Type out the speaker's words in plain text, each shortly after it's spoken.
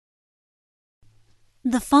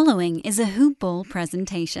The following is a Hoop Ball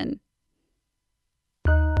presentation.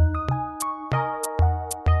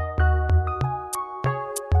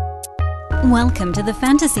 Welcome to the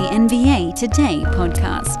Fantasy NBA Today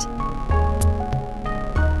podcast.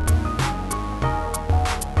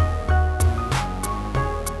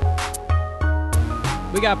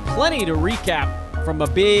 We got plenty to recap from a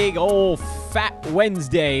big old fat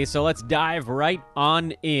Wednesday, so let's dive right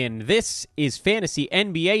on in. This is Fantasy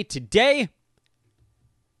NBA Today,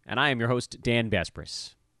 and I am your host, Dan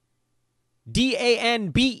Besbris.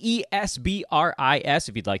 DANBESBRIS,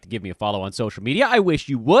 if you'd like to give me a follow on social media. I wish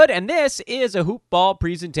you would, and this is a Hoop Ball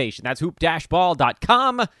presentation. That's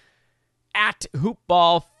hoop-ball.com, at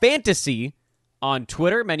Hoopball Fantasy on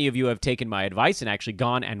Twitter. Many of you have taken my advice and actually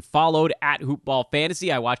gone and followed at Hoopball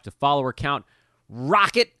Fantasy. I watched the follower count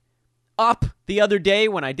rocket up the other day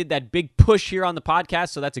when I did that big push here on the podcast,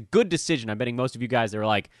 so that's a good decision. I'm betting most of you guys are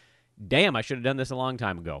like, damn, I should have done this a long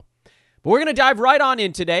time ago. But we're going to dive right on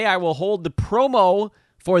in today. I will hold the promo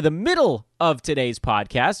for the middle of today's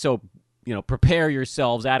podcast, so, prepare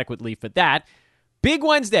yourselves adequately for that. Big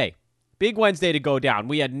Wednesday to go down.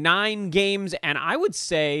 We had 9 games, and I would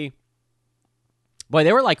say, boy,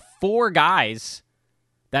 there were like 4 guys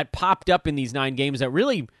that popped up in these 9 games that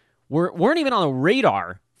really weren't even on the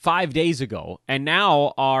radar 5 days ago, and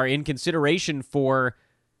now are in consideration for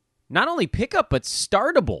not only pickup, but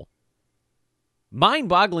startable.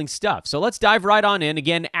 Mind-boggling stuff. So let's dive right on in.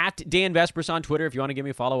 Again, at Dan Vespers on Twitter, if you want to give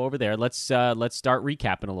me a follow over there. Let's start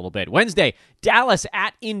recapping a little bit. Wednesday, Dallas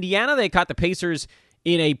at Indiana. They caught the Pacers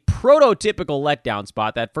in a prototypical letdown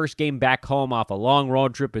spot. That first game back home off a long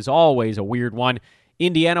road trip is always a weird one.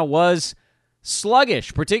 Indiana was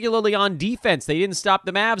sluggish, particularly on defense. They didn't stop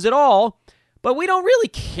the Mavs at all, but we don't really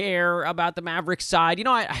care about the Mavericks side.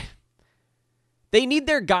 They need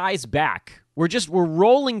their guys back. We're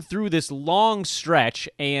rolling through this long stretch,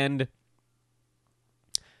 and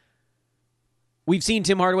we've seen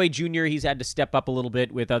Tim Hardaway Jr., he's had to step up a little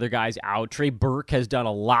bit with other guys out. Trey Burke has done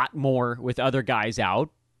a lot more with other guys out.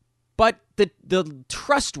 But the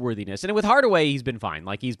trustworthiness, and with Hardaway, he's been fine.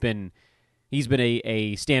 Like, he's been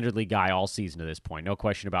a standard league guy all season to this point. No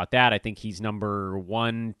question about that. I think he's number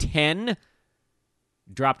 110.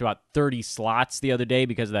 Dropped about 30 slots the other day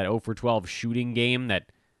because of that 0 for 12 shooting game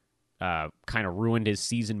that kind of ruined his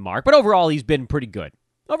season mark. But overall, he's been pretty good.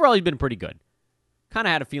 Kind of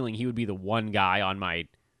had a feeling he would be the one guy on my...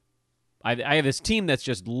 I have this team that's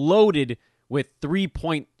just loaded with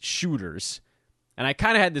three-point shooters. And I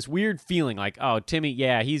kind of had this weird feeling like, oh, Timmy,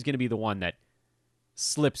 yeah, he's going to be the one that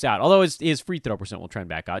slips out. Although his free throw percent will trend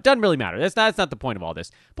back out. It doesn't really matter. That's not the point of all this.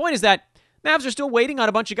 Point is that Mavs are still waiting on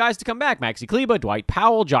a bunch of guys to come back. Maxi Kleber, Dwight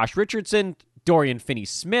Powell, Josh Richardson, Dorian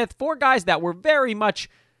Finney-Smith. 4 guys that were very much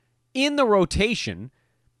in the rotation,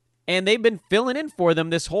 and they've been filling in for them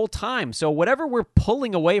this whole time. So whatever we're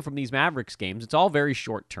pulling away from these Mavericks games, it's all very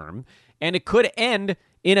short-term, and it could end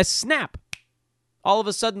in a snap. All of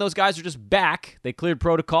a sudden, those guys are just back. They cleared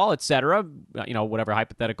protocol, etc., whatever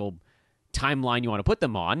hypothetical timeline you want to put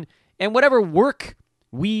them on, and whatever work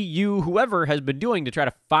whoever has been doing to try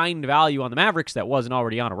to find value on the Mavericks that wasn't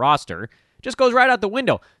already on a roster just goes right out the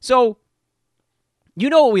window. So, you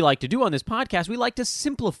know what we like to do on this podcast? We like to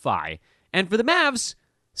simplify. And for the Mavs,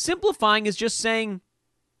 simplifying is just saying,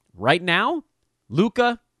 right now,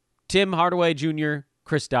 Luka, Tim Hardaway Jr.,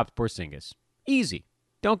 Kristaps Porzingis. Easy.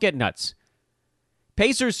 Don't get nuts.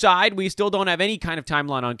 Pacers side, we still don't have any kind of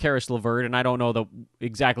timeline on Karis LeVert, and I don't know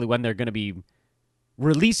exactly when they're going to be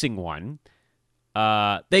releasing one.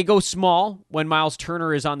 They go small when Miles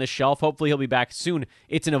Turner is on the shelf. Hopefully he'll be back soon.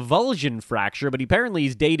 It's an avulsion fracture, but apparently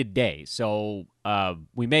he's day-to-day, so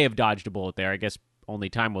we may have dodged a bullet there. I guess only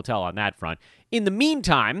time will tell on that front. In the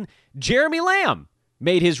meantime, Jeremy Lamb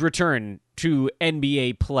made his return to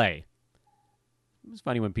NBA play. It's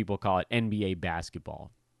funny when people call it NBA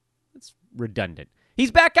basketball. It's redundant.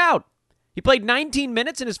 He's back out. He played 19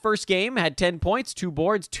 minutes in his first game, had 10 points, 2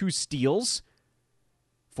 boards, 2 steals.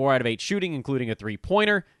 4 out of 8 shooting, including a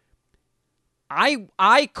 3-pointer.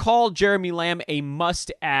 I call Jeremy Lamb a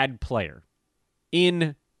must-add player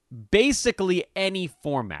in basically any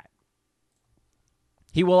format.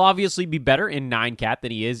 He will obviously be better in 9-cat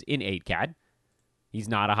than he is in 8-cat. He's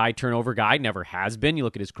not a high turnover guy, never has been. You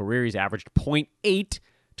look at his career, he's averaged 0.8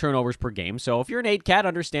 turnovers per game. So if you're an 8-cat,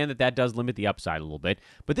 understand that does limit the upside a little bit.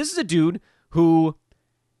 But this is a dude who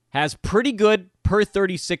has pretty good per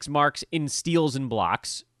 36 marks in steals and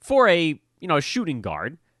blocks for a shooting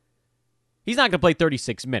guard. He's not going to play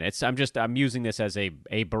 36 minutes. I'm using this as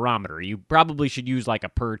a barometer. You probably should use like a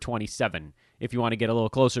per 27 if you want to get a little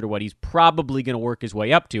closer to what he's probably going to work his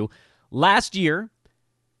way up to. Last year,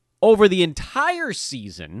 Over the entire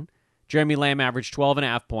season, Jeremy Lamb averaged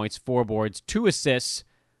 12.5 points, 4 boards, 2 assists,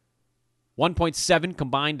 1.7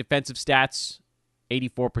 combined defensive stats,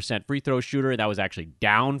 84% free throw shooter. That was actually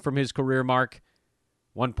down from his career mark.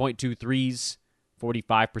 1.2 threes,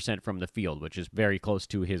 45% from the field, which is very close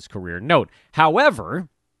to his career note. However,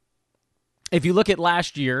 if you look at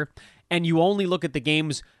last year and you only look at the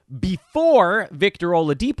games before Victor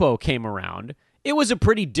Oladipo came around, it was a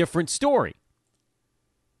pretty different story.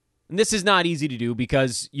 And this is not easy to do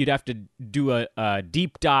because you'd have to do a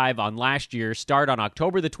deep dive on last year, start on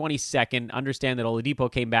October the 22nd, understand that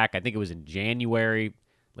Oladipo came back, I think it was in January,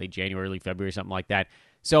 late January, early February, something like that.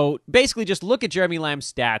 So basically just look at Jeremy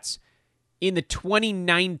Lamb's stats in the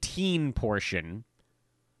 2019 portion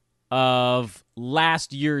of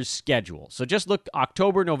last year's schedule. So just look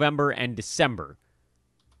October, November, and December.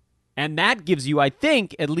 And that gives you, I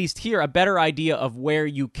think, at least here, a better idea of where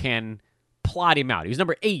you can plot him out. He was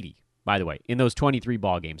number 80, by the way, in those 23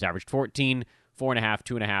 ball games. Averaged 14, 4.5,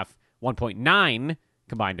 2.5, 1.9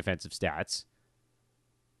 combined defensive stats,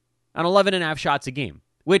 on 11.5 shots a game,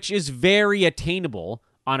 which is very attainable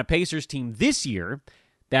on a Pacers team this year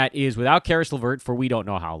that is without Karis LeVert for we don't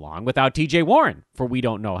know how long, without TJ Warren for we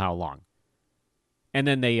don't know how long. And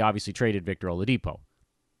then they obviously traded Victor Oladipo.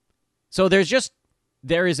 So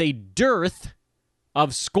there is a dearth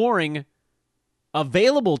of scoring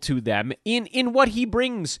available to them in what he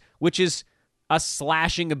brings, which is a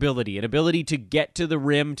slashing ability, an ability to get to the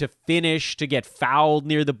rim, to finish, to get fouled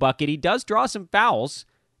near the bucket. He does draw some fouls,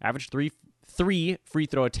 averaged three free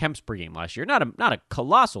throw attempts per game last year. Not a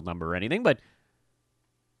colossal number or anything, but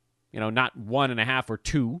not 1.5 or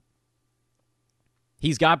 2.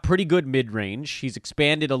 He's got pretty good mid-range. He's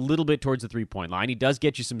expanded a little bit towards the three-point line. He does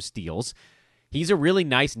get you some steals. He's a really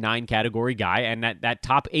nice 9-category guy, and that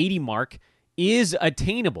top 80 mark is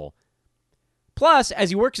attainable. Plus, as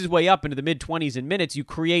he works his way up into the mid-20s in minutes, you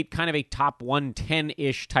create kind of a top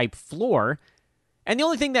 110-ish type floor. And the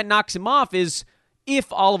only thing that knocks him off is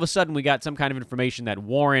if all of a sudden we got some kind of information that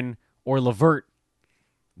Warren or LeVert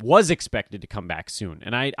was expected to come back soon.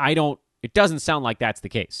 And it doesn't sound like that's the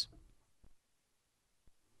case.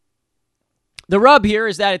 The rub here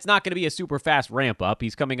is that it's not going to be a super fast ramp up.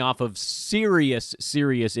 He's coming off of serious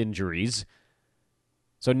injuries.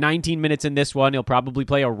 So 19 minutes in this one. He'll probably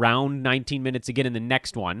play around 19 minutes again in the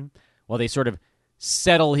next one while they sort of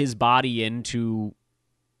settle his body into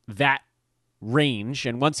that range.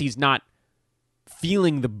 And once he's not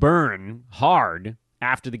feeling the burn hard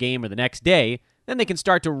after the game or the next day, then they can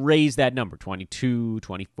start to raise that number, 22,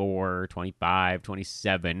 24, 25,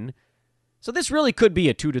 27. So this really could be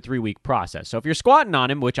a 2 to 3 week process. So if you're squatting on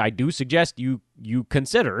him, which I do suggest you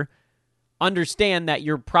consider, understand that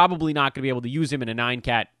you're probably not going to be able to use him in a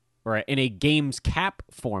 9-cat or in a games cap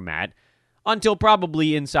format until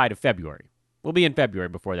probably inside of February. We'll be in February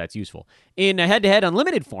before that's useful. In a head-to-head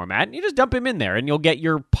unlimited format, you just dump him in there and you'll get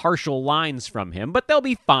your partial lines from him, but they'll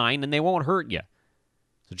be fine and they won't hurt you.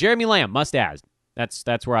 So Jeremy Lamb, must add.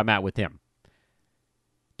 That's where I'm at with him.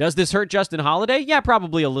 Does this hurt Justin Holiday? Yeah,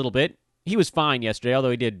 probably a little bit. He was fine yesterday,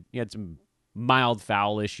 although he had some mild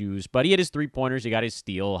foul issues, but he had his 3-pointers, he got his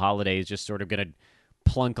steal. Holiday is just sort of going to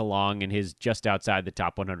plunk along in his just outside the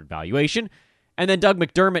top 100 valuation. And then Doug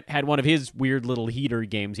McDermott had one of his weird little heater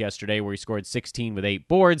games yesterday where he scored 16 with 8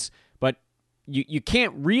 boards, but you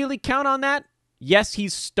can't really count on that. Yes,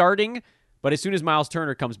 he's starting, but as soon as Miles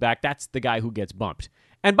Turner comes back, that's the guy who gets bumped.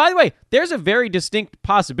 And by the way, there's a very distinct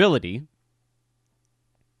possibility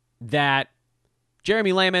that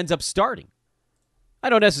Jeremy Lamb ends up starting. I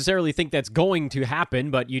don't necessarily think that's going to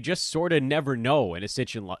happen, but you just sort of never know in a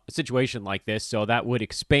situation like this, so that would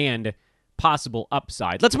expand possible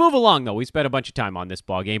upside. Let's move along, though. We spent a bunch of time on this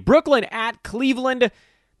ball game. Brooklyn at Cleveland.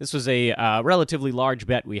 This was a relatively large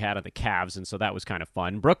bet we had on the Cavs, and so that was kind of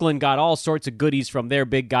fun. Brooklyn got all sorts of goodies from their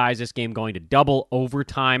big guys. This game going to double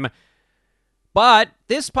overtime. But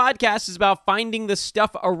this podcast is about finding the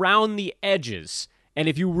stuff around the edges. And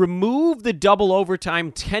if you remove the double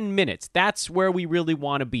overtime 10 minutes, that's where we really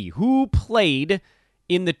want to be. Who played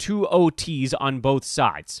in the 2 OTs on both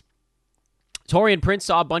sides? Taurean Prince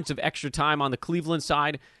saw a bunch of extra time on the Cleveland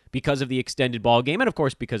side because of the extended ball game, and of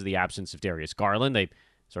course because of the absence of Darius Garland. They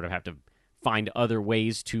sort of have to find other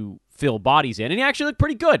ways to fill bodies in, and he actually looked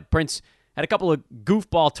pretty good. Prince had a couple of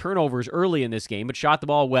goofball turnovers early in this game, but shot the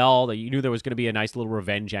ball well. You knew there was going to be a nice little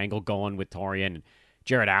revenge angle going with Taurean.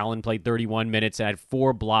 Jarrett Allen played 31 minutes and had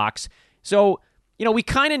 4 blocks. So, we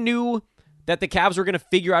kind of knew that the Cavs were going to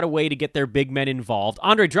figure out a way to get their big men involved.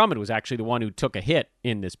 Andre Drummond was actually the one who took a hit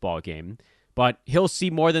in this ball game. But he'll see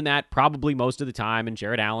more than that probably most of the time, and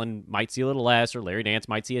Jared Allen might see a little less, or Larry Nance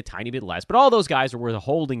might see a tiny bit less. But all those guys are worth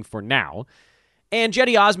holding for now. And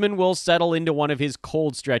Cedi Osman will settle into one of his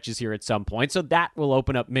cold stretches here at some point, so that will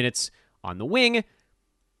open up minutes on the wing.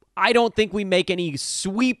 I don't think we make any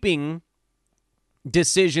sweeping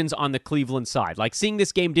decisions on the Cleveland side. Like, seeing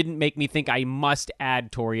this game didn't make me think I must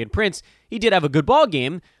add Taurean Prince. He did have a good ball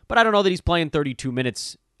game, but I don't know that he's playing 32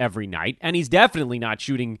 minutes every night, and he's definitely not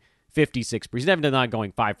shooting 56%. He's definitely not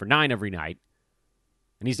going 5 for 9 every night.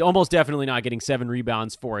 And he's almost definitely not getting 7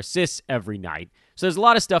 rebounds, 4 assists every night. So there's a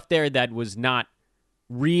lot of stuff there that was not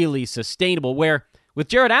really sustainable, where with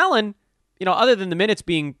Jared Allen, other than the minutes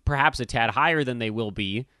being perhaps a tad higher than they will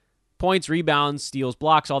be, points, rebounds, steals,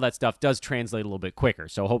 blocks, all that stuff does translate a little bit quicker.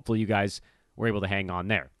 So hopefully you guys were able to hang on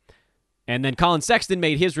there. And then Colin Sexton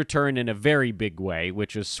made his return in a very big way,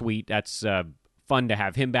 which was sweet. That's fun to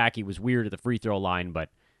have him back. He was weird at the free throw line, but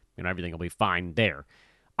everything will be fine there.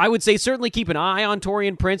 I would say certainly keep an eye on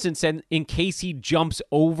Taurean Prince in case he jumps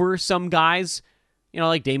over some guys.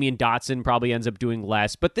 Like Damian Dotson probably ends up doing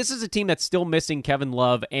less. But this is a team that's still missing Kevin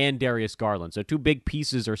Love and Darius Garland. So 2 big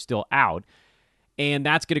pieces are still out. And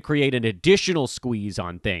that's going to create an additional squeeze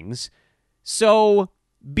on things. So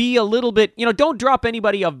be a little bit, don't drop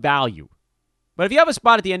anybody of value. But if you have a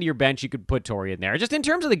spot at the end of your bench, you could put Torrey in there. Just in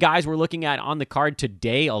terms of the guys we're looking at on the card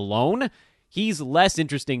today alone, he's less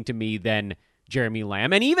interesting to me than Jeremy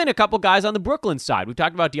Lamb. And even a couple guys on the Brooklyn side. We've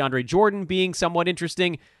talked about DeAndre Jordan being somewhat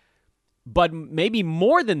interesting. But maybe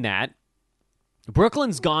more than that,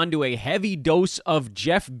 Brooklyn's gone to a heavy dose of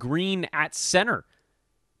Jeff Green at center.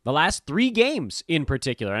 The last 3 games in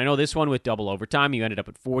particular. I know this one with double overtime, you ended up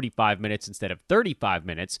at 45 minutes instead of 35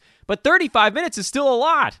 minutes. But 35 minutes is still a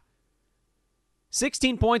lot.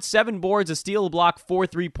 16 points, 7 boards, a steal, a block, 4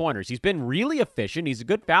 3-pointers. He's been really efficient. He's a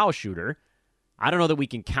good foul shooter. I don't know that we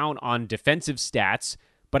can count on defensive stats,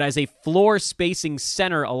 but as a floor spacing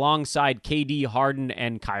center alongside KD, Harden,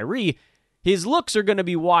 and Kyrie, his looks are going to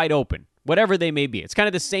be wide open, whatever they may be. It's kind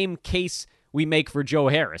of the same case we make for Joe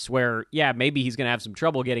Harris, where, maybe he's going to have some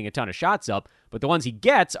trouble getting a ton of shots up, but the ones he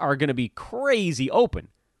gets are going to be crazy open.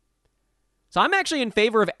 So I'm actually in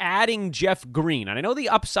favor of adding Jeff Green, and I know the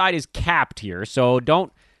upside is capped here, so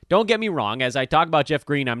don't get me wrong. As I talk about Jeff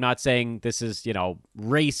Green, I'm not saying this is,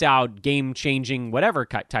 race out, game-changing, whatever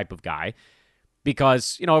type of guy,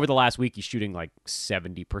 because, over the last week, he's shooting like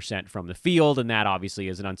 70% from the field, and that obviously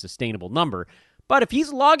is an unsustainable number. But if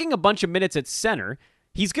he's logging a bunch of minutes at center,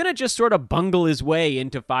 he's going to just sort of bungle his way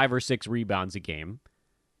into 5 or 6 rebounds a game,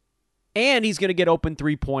 and he's going to get open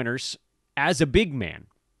 3-pointers as a big man.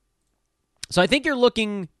 So I think you're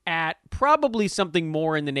looking at probably something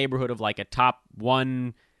more in the neighborhood of like a top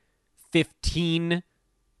 115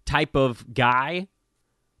 type of guy.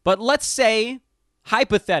 But let's say,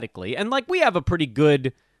 hypothetically, and we have a pretty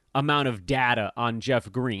good amount of data on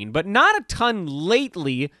Jeff Green, but not a ton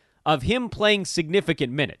lately of him playing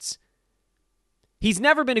significant minutes. He's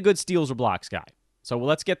never been a good steals or blocks guy. So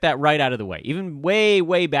let's get that right out of the way. Even way,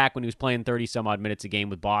 way back when he was playing 30-some-odd minutes a game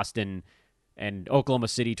with Boston and Oklahoma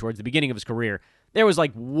City towards the beginning of his career, there was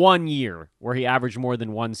 1 year where he averaged more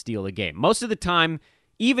than 1 steal a game. Most of the time,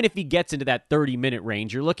 even if he gets into that 30-minute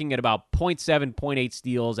range, you're looking at about 0.7, 0.8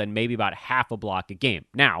 steals and maybe about half a block a game.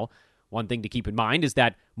 Now, one thing to keep in mind is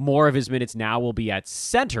that more of his minutes now will be at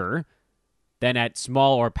center than at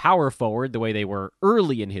small or power forward the way they were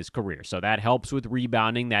early in his career. So that helps with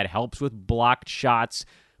rebounding. That helps with blocked shots.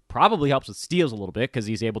 Probably helps with steals a little bit because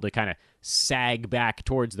he's able to kind of sag back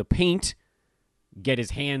towards the paint, get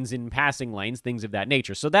his hands in passing lanes, things of that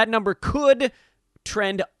nature. So that number could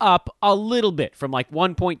trend up a little bit from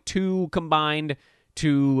 1.2 combined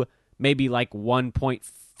to maybe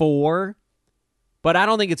 1.4. But I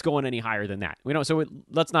don't think it's going any higher than that.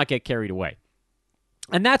 Let's not get carried away.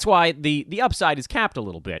 And that's why the upside is capped a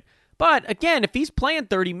little bit. But again, if he's playing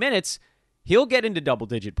 30 minutes, he'll get into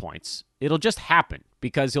double-digit points. It'll just happen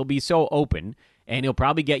because he'll be so open, and he'll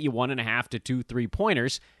probably get you 1.5 to 2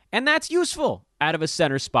 3-pointers, and that's useful out of a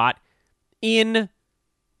center spot in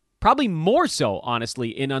probably more so, honestly,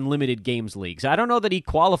 in unlimited games leagues. I don't know that he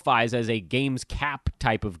qualifies as a games cap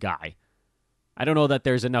type of guy. I don't know that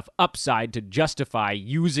there's enough upside to justify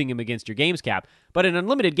using him against your games cap. But in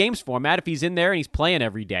unlimited games format, if he's in there and he's playing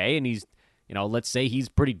every day and he's, let's say he's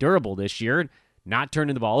pretty durable this year, not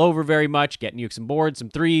turning the ball over very much, getting you some boards, some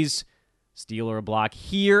threes, steal or a block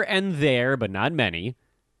here and there, but not many.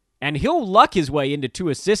 And he'll luck his way into 2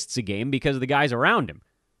 assists a game because of the guys around him.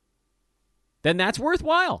 Then that's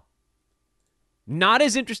worthwhile. Not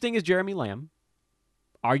as interesting as Jeremy Lamb.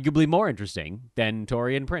 Arguably more interesting than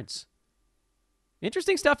Taurean Prince.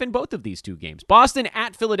 Interesting stuff in both of these two games. Boston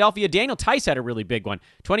at Philadelphia. Daniel Tice had a really big one.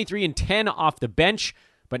 23 and 10 off the bench,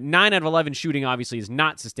 but 9 out of 11 shooting obviously is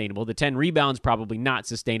not sustainable. The 10 rebounds probably not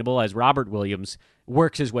sustainable as Robert Williams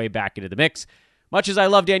works his way back into the mix. Much as I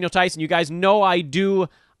love Daniel Tice, and you guys know I do,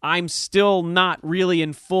 I'm still not really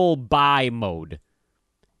in full buy mode.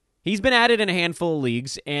 He's been added in a handful of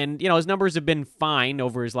leagues, and his numbers have been fine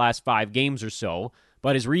over his last 5 games or so,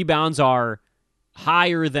 but his rebounds are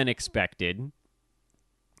higher than expected.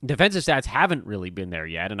 Defensive stats haven't really been there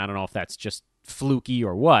yet, and I don't know if that's just fluky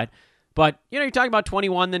or what. But, you're talking about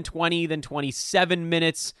 21, then 20, then 27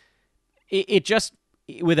 minutes. It just,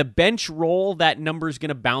 with a bench roll, that number's going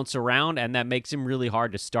to bounce around, and that makes him really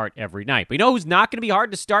hard to start every night. But you know who's not going to be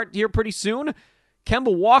hard to start here pretty soon?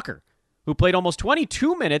 Kemba Walker, who played almost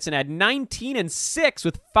 22 minutes and had 19 and 6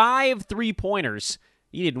 with 5 3-pointers.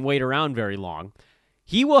 He didn't wait around very long.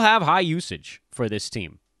 He will have high usage for this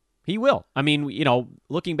team. He will. I mean,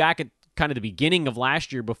 looking back at kind of the beginning of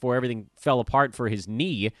last year before everything fell apart for his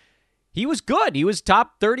knee, he was good. He was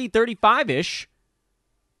top 30, 35-ish.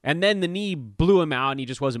 And then the knee blew him out, and he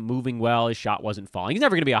just wasn't moving well. His shot wasn't falling. He's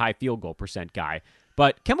never going to be a high field goal percent guy.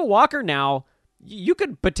 But Kemba Walker now, you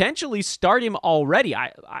could potentially start him already.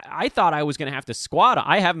 I thought I was going to have to squad.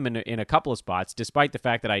 I have him in a couple of spots, despite the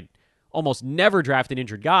fact that I almost never draft an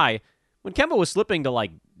injured guy. When Kemba was slipping to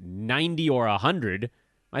like 90 or 100,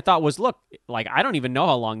 my thought was, look, like I don't even know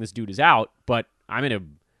how long this dude is out, but I'm in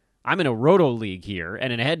a roto league here,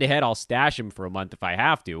 and in a head-to-head, I'll stash him for a month if I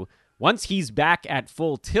have to. Once he's back at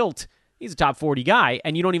full tilt, he's a top 40 guy,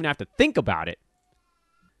 and you don't even have to think about it.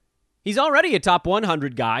 He's already a top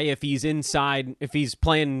 100 guy if he's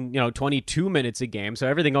playing, 22 minutes a game, so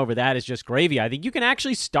everything over that is just gravy. I think you can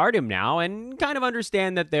actually start him now and kind of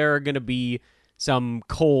understand that there are going to be some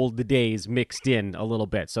cold days mixed in a little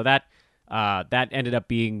bit. So that ended up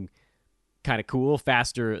being kind of cool,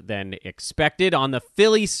 faster than expected. On the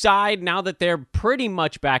Philly side, now that they're pretty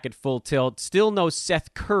much back at full tilt, still no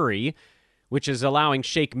Seth Curry, which is allowing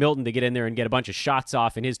Shake Milton to get in there and get a bunch of shots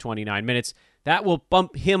off in his 29 minutes. That will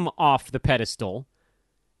bump him off the pedestal.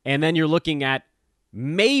 And then you're looking at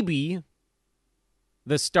maybe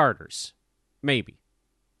the starters. Maybe.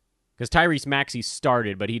 Because Tyrese Maxey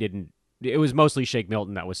started, but he didn't. It was mostly Shake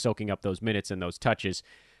Milton that was soaking up those minutes and those touches.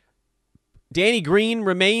 Danny Green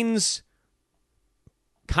remains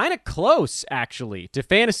kind of close, actually, to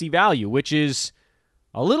fantasy value, which is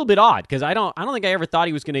a little bit odd because I don't think I ever thought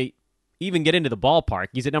he was going to even get into the ballpark.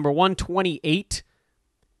 He's at number 128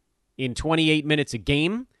 in 28 minutes a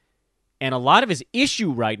game, and a lot of his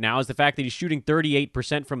issue right now is the fact that he's shooting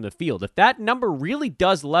 38% from the field. If that number really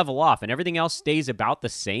does level off and everything else stays about the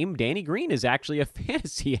same, Danny Green is actually a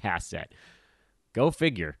fantasy asset. Go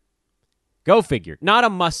figure. Go figure. Not a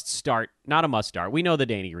must start. Not a must start. We know the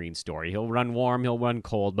Danny Green story. He'll run warm, he'll run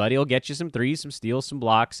cold, but he'll get you some threes, some steals, some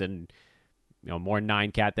blocks, and more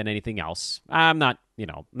 9-cat than anything else. I'm not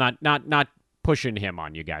pushing him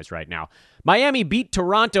on you guys right now. Miami beat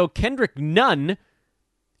Toronto. Kendrick Nunn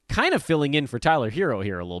kind of filling in for Tyler Hero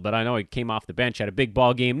here a little bit. I know he came off the bench, had a big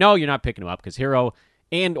ball game. No, you're not picking him up because Hero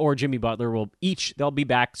and or Jimmy Butler they'll be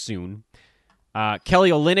back soon. Kelly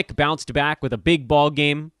Olynyk bounced back with a big ball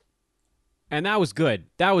game. And that was good.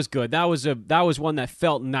 That was good. That was one that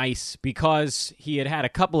felt nice because he had a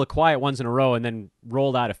couple of quiet ones in a row and then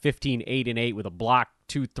rolled out a 15, 8, and 8 with a block,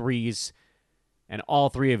 2 threes, and all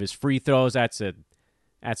 3 of his free throws. That's a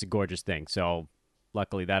gorgeous thing. So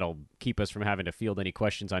luckily that'll keep us from having to field any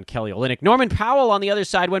questions on Kelly Olynyk. Norman Powell on the other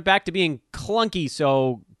side went back to being clunky,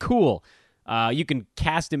 so cool. You can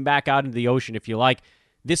cast him back out into the ocean if you like.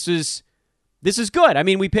 This is good. I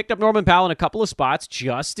mean, we picked up Norman Powell in a couple of spots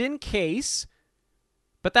just in case,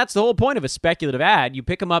 but that's the whole point of a speculative ad. You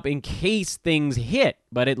pick him up in case things hit,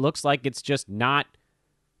 but it looks like it's just not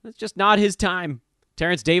his time.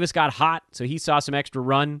 Terrence Davis got hot, so he saw some extra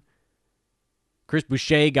run. Chris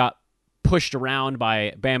Boucher got pushed around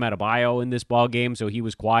by Bam Adebayo in this ball game, so he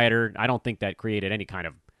was quieter. I don't think that created any kind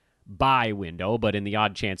of buy window, but in the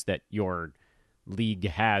odd chance that your league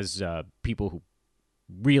has people who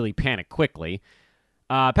really panic quickly.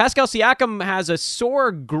 Pascal Siakam has a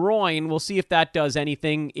sore groin. We'll see if that does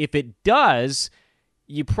anything. If it does,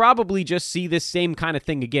 you probably just see this same kind of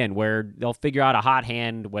thing again, where they'll figure out a hot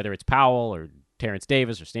hand, whether it's Powell or Terrence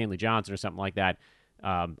Davis or Stanley Johnson or something like that.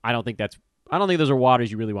 I don't think those are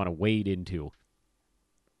waters you really want to wade into.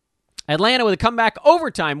 Atlanta with a comeback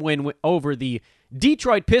overtime win over the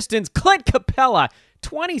Detroit Pistons. Clint Capella,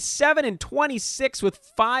 27 and 26 with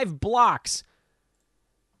 5 blocks.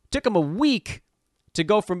 Took him a week to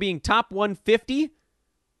go from being top 150.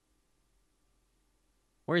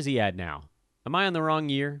 Where is he at now? Am I on the wrong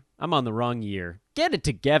year? I'm on the wrong year. Get it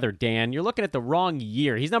together, Dan. You're looking at the wrong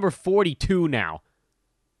year. He's number 42 now.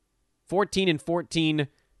 14 and 14,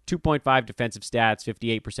 2.5 defensive stats,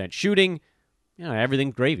 58% shooting.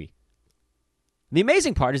 Everything's gravy. The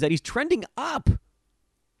amazing part is that he's trending up.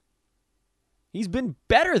 He's been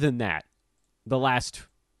better than that the last,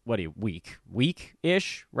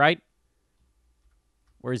 week-ish, right?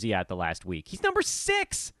 Where is he at the last week? He's number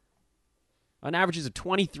 6 on averages of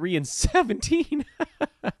 23 and 17.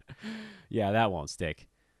 Yeah, that won't stick.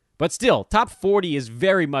 But still, top 40 is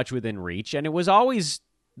very much within reach, and it was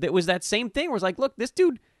that same thing where it's like, look, this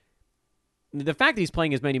dude, the fact that he's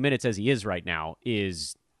playing as many minutes as he is right now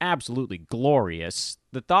is absolutely glorious.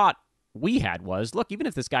 The thought we had was, look, even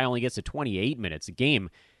if this guy only gets to 28 minutes a game,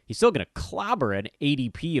 he's still going to clobber an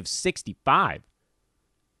ADP of 65.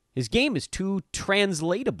 His game is too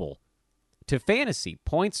translatable to fantasy.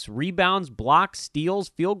 Points, rebounds, blocks, steals,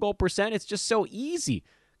 field goal percent. It's just so easy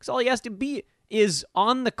because all he has to be is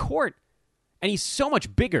on the court. And he's so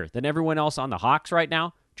much bigger than everyone else on the Hawks right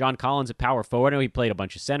now. John Collins at power forward. I know he played a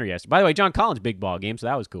bunch of center yesterday. By the way, John Collins, big ball game, so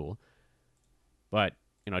that was cool. But,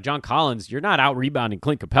 John Collins, you're not out-rebounding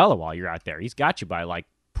Clint Capella while you're out there. He's got you by,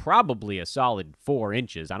 probably a solid 4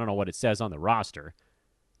 inches. I don't know what it says on the roster.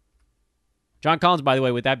 John Collins, by the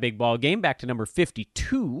way, with that big ball game, back to number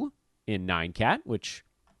 52 in 9-Cat, which,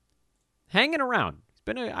 hanging around. It's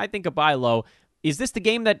been, I think, a buy low. Is this the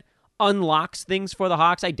game that unlocks things for the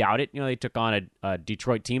Hawks? I doubt it. They took on a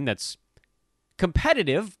Detroit team that's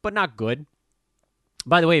competitive, but not good.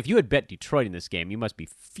 By the way, if you had bet Detroit in this game, you must be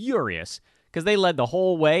furious because they led the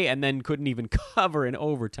whole way and then couldn't even cover in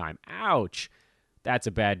overtime. Ouch. That's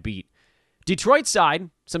a bad beat. Detroit side,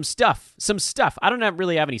 some stuff. I don't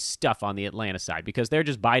really have any stuff on the Atlanta side because they're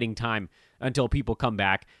just biding time until people come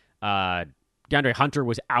back. DeAndre Hunter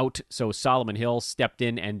was out, so Solomon Hill stepped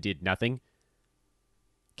in and did nothing.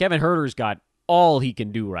 Kevin Huerter's got all he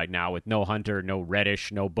can do right now with no Hunter, no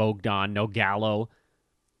Reddish, no Bogdan, no Gallo.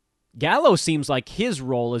 Gallo seems like his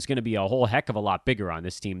role is going to be a whole heck of a lot bigger on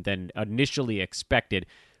this team than initially expected,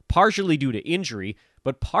 partially due to injury,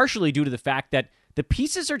 but partially due to the fact that the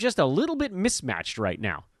pieces are just a little bit mismatched right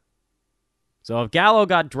now. So if Gallo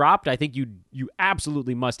got dropped, I think you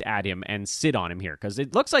absolutely must add him and sit on him here because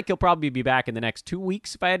it looks like he'll probably be back in the next 2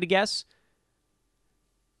 weeks, if I had to guess.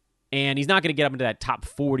 And he's not going to get up into that top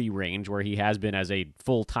 40 range where he has been as a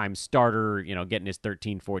full-time starter, getting his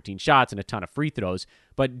 13, 14 shots and a ton of free throws.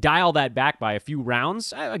 But dial that back by a few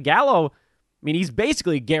rounds. Gallo, he's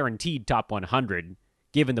basically guaranteed top 100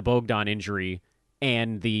 given the Bogdan injury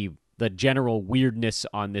and the general weirdness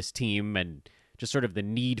on this team and just sort of the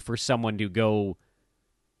need for someone to go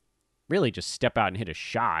really just step out and hit a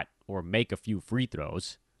shot or make a few free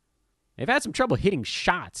throws. They've had some trouble hitting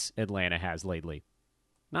shots, Atlanta has lately.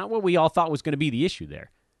 Not what we all thought was going to be the issue there.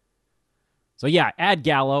 So, yeah, add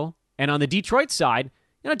Gallo. And on the Detroit side,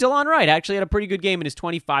 DeLon Wright actually had a pretty good game in his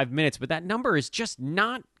 25 minutes, but that number is just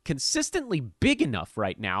not consistently big enough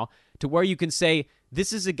right now to where you can say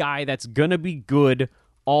this is a guy that's going to be good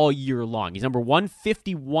all year long. He's number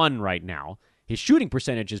 151 right now. His shooting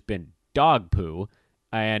percentage has been dog poo.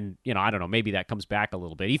 And, I don't know, maybe that comes back a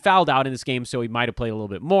little bit. He fouled out in this game, so he might have played a little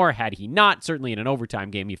bit more. Had he not, certainly in an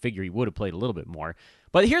overtime game, you figure he would have played a little bit more.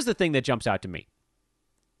 But here's the thing that jumps out to me.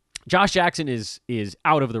 Josh Jackson is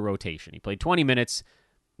out of the rotation. He played 20 minutes.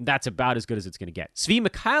 That's about as good as it's going to get. Svi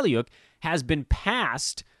Mykhailiuk has been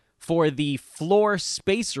passed for the floor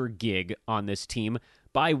spacer gig on this team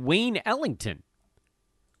by Wayne Ellington.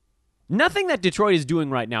 Nothing that Detroit is doing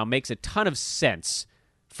right now makes a ton of sense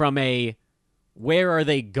from a where are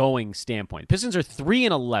they going standpoint. Pistons are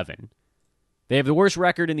 3-11. They have the worst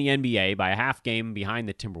record in the NBA by a half game behind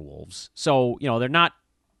the Timberwolves. So, they're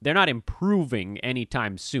not improving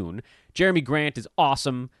anytime soon. Jeremy Grant is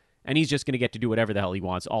awesome, and he's just going to get to do whatever the hell he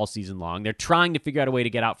wants all season long. They're trying to figure out a way to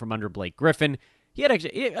get out from under Blake Griffin. He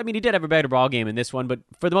did have a better ball game in this one, but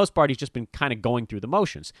for the most part, he's just been kind of going through the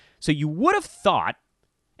motions. So you would have thought,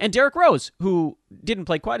 and Derrick Rose, who didn't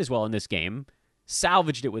play quite as well in this game,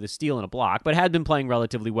 salvaged it with a steal and a block, but had been playing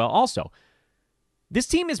relatively well also. This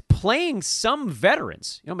team is playing some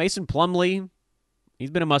veterans. Mason Plumlee,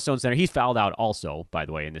 he's been a must-own center. He's fouled out also, by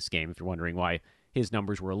the way, in this game, if you're wondering why his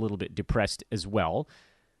numbers were a little bit depressed as well.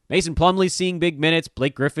 Mason Plumlee seeing big minutes.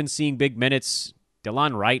 Blake Griffin seeing big minutes.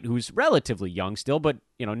 DeLon Wright, who's relatively young still, but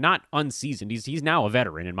not unseasoned. He's now a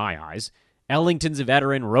veteran in my eyes. Ellington's a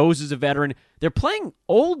veteran. Rose is a veteran. They're playing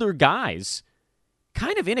older guys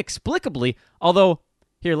kind of inexplicably, although,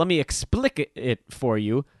 here, let me explic it for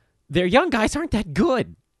you. Their young guys aren't that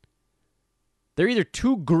good. They're either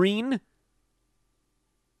too green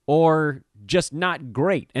or just not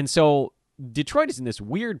great. And so Detroit is in this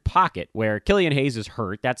weird pocket where Killian Hayes is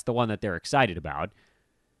hurt. That's the one that they're excited about.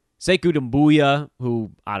 Sekou Doumbouya,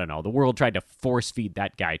 who, I don't know, the world tried to force feed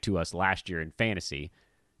that guy to us last year in fantasy.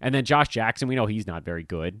 And then Josh Jackson, we know he's not very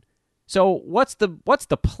good. So what's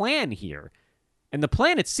the plan here? And the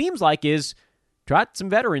plan, it seems like, is trot some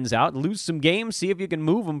veterans out, lose some games, see if you can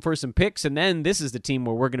move them for some picks, and then this is the team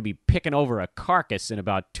where we're going to be picking over a carcass in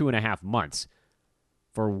about 2.5 months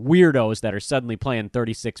for weirdos that are suddenly playing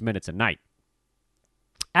 36 minutes a night.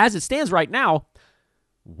 As it stands right now,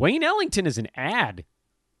 Wayne Ellington is an ad.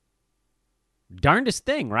 Darndest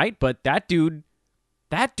thing, right? But that dude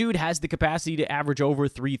has the capacity to average over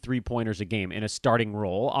 3 3-pointers a game in a starting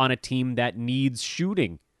role on a team that needs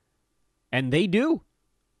shooting. And they do.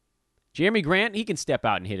 Jeremy Grant, he can step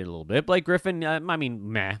out and hit it a little bit. Blake Griffin,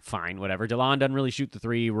 fine, whatever. DeLon doesn't really shoot the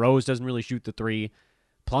three. Rose doesn't really shoot the three.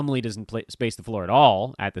 Plumlee doesn't space the floor at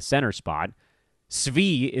all at the center spot.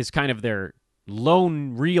 Svi is kind of their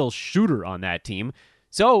lone real shooter on that team.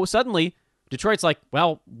 So suddenly, Detroit's like,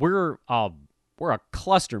 well, we're a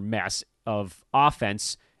cluster mess of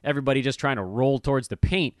offense. Everybody just trying to roll towards the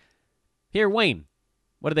paint. Here, Wayne,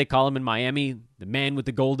 what do they call him in Miami? The man with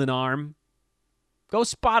the golden arm. Go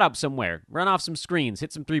spot up somewhere. Run off some screens.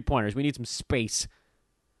 Hit some three-pointers. We need some space.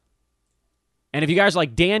 And if you guys are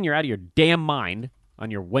like, Dan, you're out of your damn mind on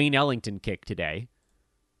your Wayne Ellington kick today,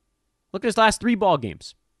 look at his last 3 ball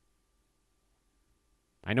games.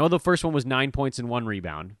 I know the first one was 9 points and 1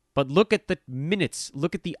 rebound, but look at the minutes.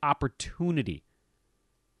 Look at the opportunity.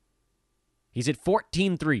 He's at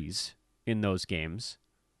 14 threes in those games,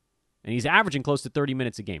 and he's averaging close to 30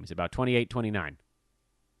 minutes a game. He's about 28, 29.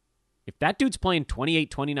 If that dude's playing 28,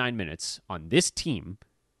 29 minutes on this team,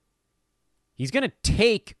 he's going to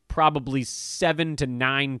take probably 7 to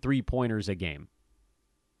 9 3-pointers a game.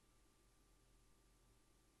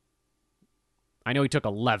 I know he took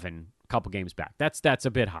 11 a couple games back. That's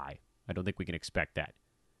a bit high. I don't think we can expect that.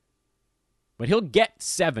 But he'll get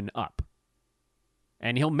 7 up.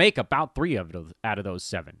 And he'll make about 3 out of those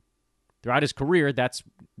 7. Throughout his career, that's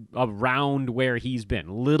around where he's been.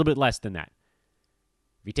 A little bit less than that.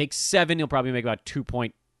 If he takes 7, he'll probably make about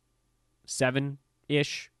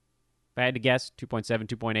 2.7-ish. If I had to guess, 2.7,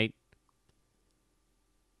 2.8.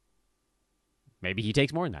 Maybe he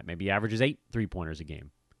takes more than that. Maybe he averages 8 3-pointers a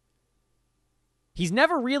game. He's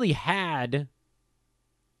never really had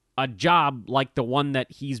a job like the one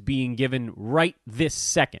that he's being given right this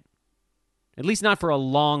second. At least not for a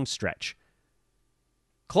long stretch.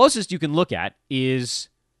 Closest you can look at is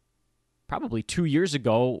probably 2 years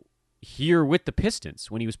ago here with the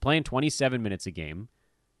Pistons when he was playing 27 minutes a game,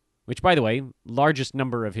 which, by the way, largest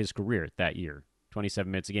number of his career that year,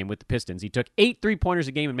 27 minutes a game with the Pistons. He took 8 3-pointers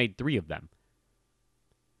a game and made 3 of them.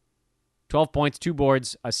 12 points, 2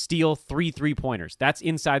 boards, a steal, 3 3-pointers. That's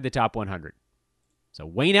inside the top 100. So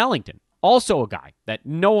Wayne Ellington, also a guy that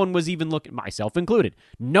no one was even looking, myself included,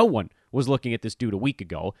 no one was looking at this dude a week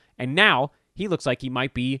ago, and now he looks like he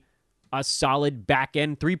might be a solid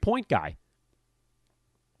back-end 3-point guy.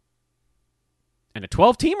 And a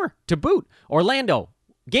 12-teamer to boot. Orlando,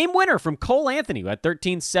 game winner from Cole Anthony, who had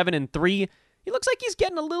 13, 7, and 3. He looks like he's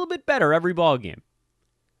getting a little bit better every ball game.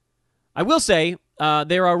 I will say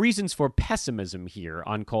there are reasons for pessimism here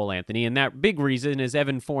on Cole Anthony, and that big reason is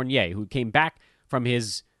Evan Fournier, who came back from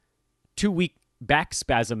his 2-week back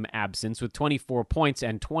spasm absence with 24 points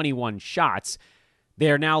and 21 shots.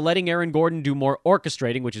 They are now letting Aaron Gordon do more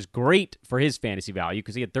orchestrating, which is great for his fantasy value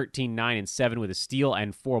because he had 13, 9, and 7 with a steal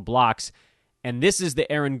and 4 blocks. And this is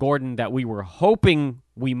the Aaron Gordon that we were hoping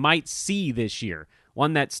we might see this year.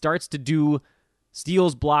 One that starts to do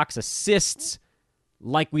steals, blocks, assists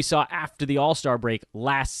like we saw after the All-Star break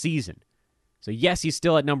last season. So yes, he's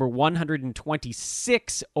still at number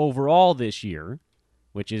 126 overall this year,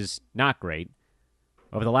 which is not great.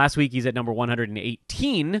 Over the last week, he's at number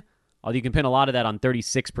 118, although you can pin a lot of that on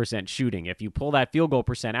 36% shooting. If you pull that field goal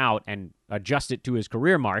percent out and adjust it to his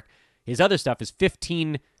career mark, his other stuff is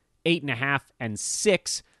 15, 8.5, and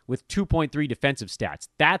 6 with 2.3 defensive stats.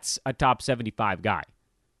 That's a top 75 guy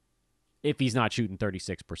if he's not shooting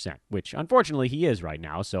 36%, which unfortunately he is right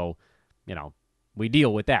now. So, we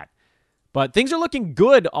deal with that. But things are looking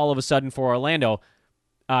good all of a sudden for Orlando.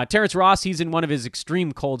 Terrence Ross, he's in one of his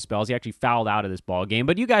extreme cold spells. He actually fouled out of this ball game,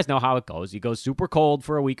 but you guys know how it goes. He goes super cold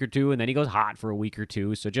for a week or two, and then he goes hot for a week or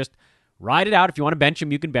two. So just ride it out. If you want to bench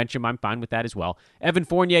him, you can bench him. I'm fine with that as well. Evan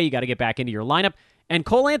Fournier, you got to get back into your lineup. And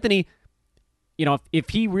Cole Anthony, if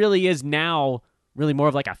he really is now really more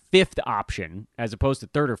of like a 5th option as opposed to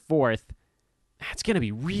 3rd or 4th, it's going to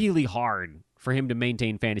be really hard for him to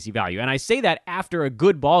maintain fantasy value. And I say that after a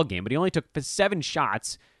good ball game, but he only took 7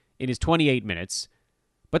 shots in his 28 minutes.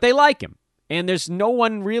 But they like him. and there's no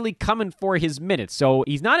one really coming for his minutes. So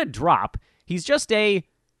he's not a drop. He's just a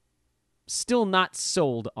still not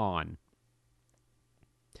sold on.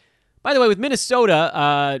 By the way, with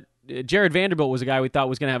Minnesota, Jared Vanderbilt was a guy we thought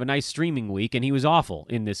was going to have a nice streaming week, and he was awful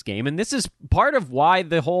in this game. And this is part of why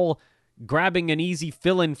the whole grabbing an easy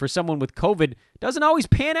fill-in for someone with COVID doesn't always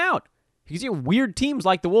pan out. Because you have weird teams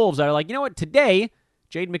like the Wolves that are like, you know what, today,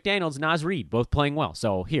 Jaden McDaniels and Naz Reid both playing well.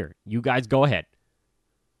 So here, you guys go ahead.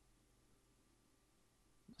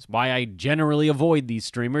 That's why I generally avoid these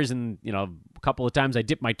streamers, and a couple of times I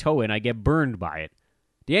dip my toe in, I get burned by it.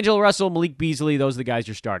 D'Angelo Russell, Malik Beasley, those are the guys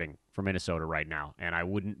you're starting for Minnesota right now, and I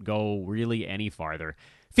wouldn't go really any farther.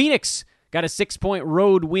 Phoenix got a 6-point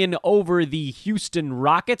road win over the Houston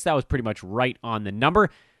Rockets. That was pretty much right on the number.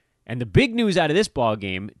 And the big news out of this ball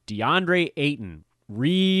game, DeAndre Ayton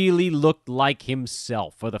really looked like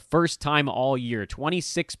himself for the first time all year.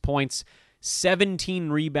 26 points, 17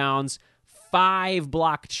 rebounds, 5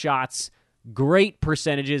 blocked shots, great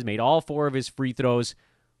percentages, made all 4 of his free throws.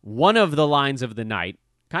 One of the lines of the night,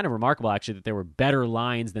 kind of remarkable actually that there were better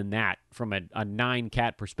lines than that from a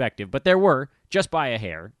 9-cat perspective, but there were, just by a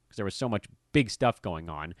hair, because there was so much big stuff going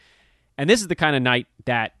on. And this is the kind of night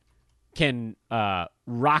that can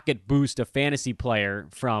rocket boost a fantasy player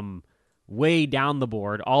from way down the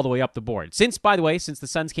board all the way up the board. Since the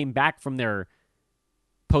Suns came back from their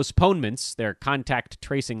postponements, their contact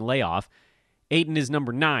tracing layoff, Ayton is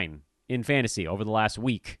number 9 in fantasy over the last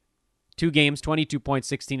week. 2 games, 22 points,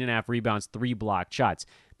 16.5 rebounds, 3 blocked shots.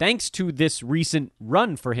 Thanks to this recent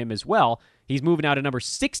run for him as well, he's moving out to number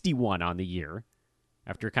 61 on the year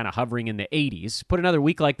after kind of hovering in the 80s. Put another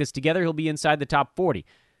week like this together, he'll be inside the top 40.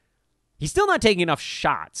 He's still not taking enough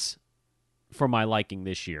shots for my liking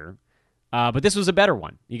this year, but this was a better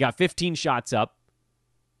one. He got 15 shots up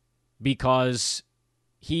because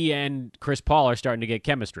he and Chris Paul are starting to get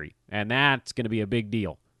chemistry, and that's going to be a big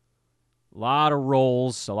deal. A lot of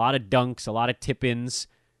rolls, a lot of dunks, a lot of tip-ins,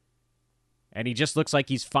 and he just looks like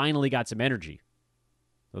he's finally got some energy.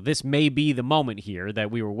 So this may be the moment here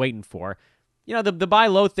that we were waiting for. The buy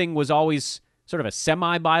low thing was always sort of a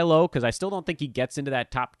semi-buy low, because I still don't think he gets into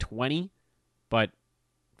that top 20. But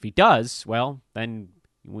if he does, well, then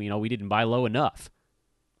we didn't buy low enough.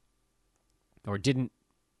 Or didn't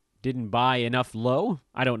buy enough low?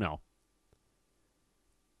 I don't know.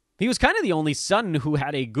 He was kind of the only Sun who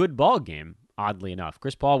had a good ball game, oddly enough.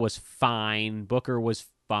 Chris Paul was fine. Booker was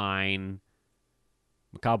fine.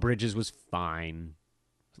 Mikal Bridges was fine.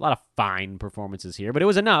 There's a lot of fine performances here, but it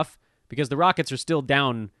was enough because the Rockets are still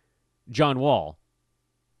down John Wall,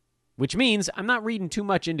 which means I'm not reading too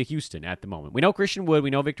much into Houston at the moment. We know Christian Wood,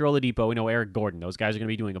 we know Victor Oladipo, we know Eric Gordon. Those guys are going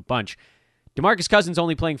to be doing a bunch. DeMarcus Cousins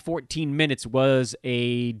only playing 14 minutes was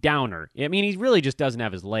a downer. I mean, he really just doesn't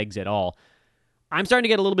have his legs at all. I'm starting to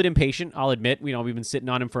get a little bit impatient, I'll admit. We've been sitting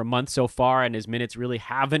on him for a month so far, and his minutes really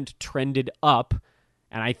haven't trended up.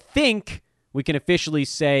 And I think we can officially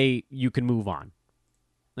say you can move on.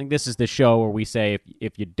 I think this is the show where we say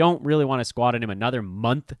if you don't really want to squat on him another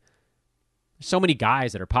month, there's so many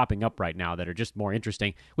guys that are popping up right now that are just more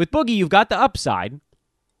interesting. With Boogie, you've got the upside.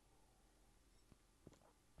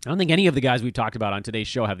 I don't think any of the guys we talked about on today's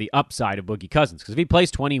show have the upside of Boogie Cousins, because if he plays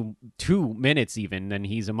 22 minutes even, then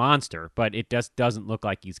he's a monster, but it just doesn't look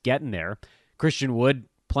like he's getting there. Christian Wood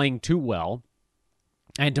playing too well,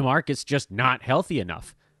 and DeMarcus just not healthy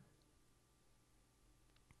enough.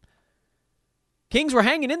 Kings were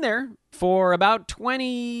hanging in there for about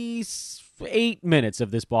 28 minutes of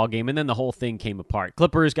this ball game, and then the whole thing came apart.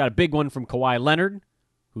 Clippers got a big one from Kawhi Leonard,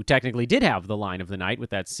 who technically did have the line of the night with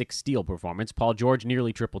that 6-steal performance. Paul George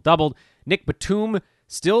nearly triple-doubled. Nick Batum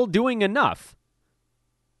still doing enough.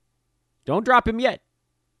 Don't drop him yet.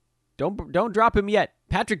 Don't drop him yet.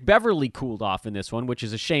 Patrick Beverley cooled off in this one, which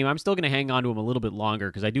is a shame. I'm still going to hang on to him a little bit longer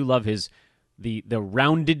because I do love the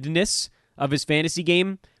roundedness of his fantasy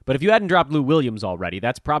game. But if you hadn't dropped Lou Williams already,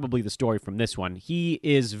 that's probably the story from this one. He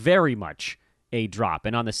is very much a drop.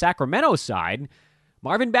 And on the Sacramento side,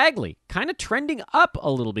 Marvin Bagley kind of trending up a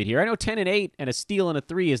little bit here. I know 10 and 8 and a steal and a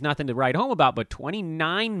 3 is nothing to write home about, but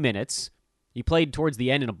 29 minutes. He played towards the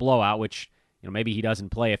end in a blowout, which maybe he doesn't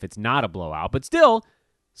play if it's not a blowout, but still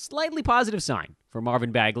slightly positive sign for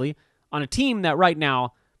Marvin Bagley on a team that right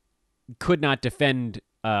now could not defend.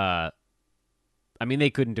 They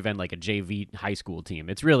couldn't defend like a JV high school team.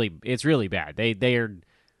 It's really bad.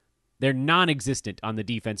 They're non-existent on the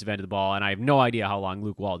defensive end of the ball, and I have no idea how long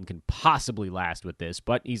Luke Walton can possibly last with this,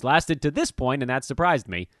 but he's lasted to this point, and that surprised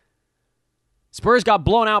me. Spurs got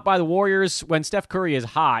blown out by the Warriors. When Steph Curry is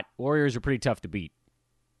hot, Warriors are pretty tough to beat.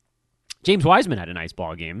 James Wiseman had a nice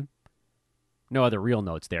ball game. No other real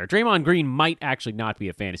notes there. Draymond Green might actually not be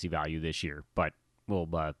a fantasy value this year, but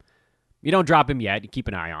you don't drop him yet. You keep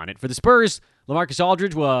an eye on it. For the Spurs, LaMarcus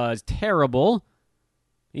Aldridge was terrible.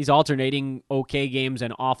 He's alternating okay games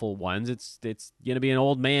and awful ones. It's going to be an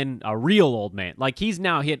old man, a real old man. Like, he's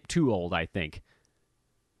now hit too old, I think.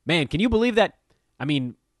 Man, can you believe that? I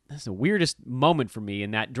mean, that's the weirdest moment for me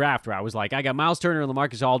in that draft where I was like, I got Miles Turner and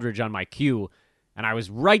LaMarcus Aldridge on my queue, and I was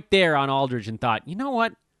right there on Aldridge and thought, you know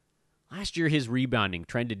what? Last year, his rebounding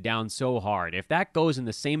trended down so hard. If that goes in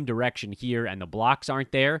the same direction here and the blocks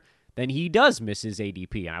aren't there, then he does miss his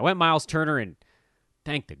ADP. And I went Miles Turner, and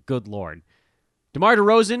thank the good Lord. DeMar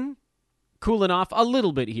DeRozan, cooling off a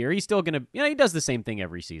little bit here. He's still going to, he does the same thing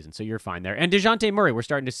every season, so you're fine there. And DeJounte Murray, we're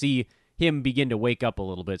starting to see him begin to wake up a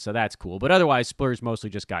little bit, so that's cool. But otherwise, Spurs mostly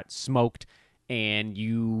just got smoked, and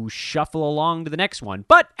you shuffle along to the next one.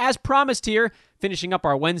 But as promised here, finishing up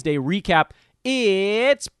our Wednesday recap,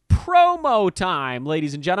 it's promo time,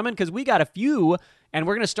 ladies and gentlemen, because we got a few, and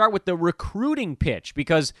we're going to start with the recruiting pitch,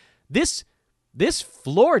 because this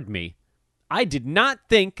floored me. I did not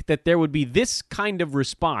think that there would be this kind of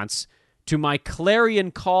response to my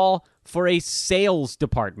clarion call for a sales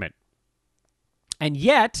department. And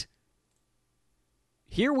yet,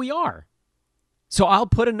 here we are. So I'll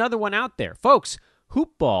put another one out there. Folks,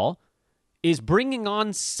 Hoopball is bringing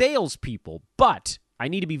on salespeople, but I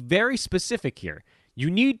need to be very specific here.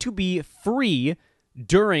 You need to be free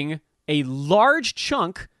during a large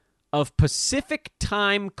chunk of Pacific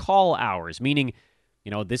time call hours, meaning,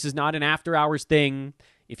 this is not an after-hours thing.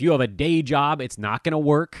 If you have a day job, it's not going to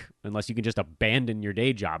work unless you can just abandon your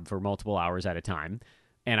day job for multiple hours at a time,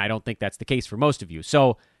 and I don't think that's the case for most of you.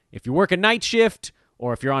 So if you work a night shift,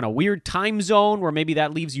 or if you're on a weird time zone where maybe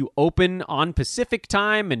that leaves you open on Pacific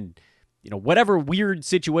time and, whatever weird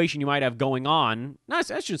situation you might have going on, I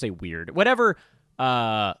shouldn't say weird, whatever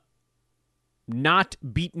not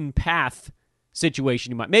beaten path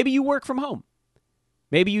situation you might, maybe you work from home.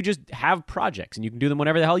 Maybe you just have projects and you can do them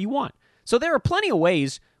whenever the hell you want. So there are plenty of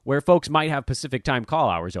ways where folks might have Pacific time call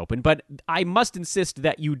hours open, but I must insist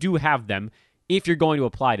that you do have them if you're going to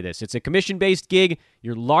apply to this. It's a commission-based gig.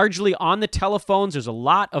 You're largely on the telephones. There's a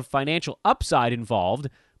lot of financial upside involved,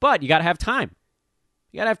 but you got to have time.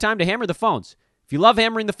 You got to have time to hammer the phones. If you love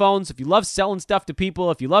hammering the phones, if you love selling stuff to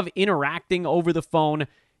people, if you love interacting over the phone,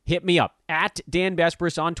 hit me up at Dan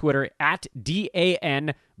Besbris on Twitter, at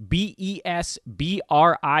DANBESBRIS,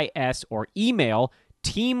 or email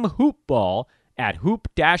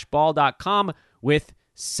teamhoopball@hoop-ball.com with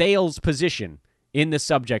sales position in the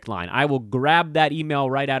subject line. I will grab that email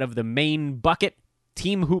right out of the main bucket,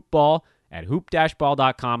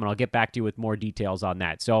 teamhoopball@hoop-ball.com, and I'll get back to you with more details on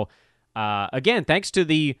that. So, again, thanks to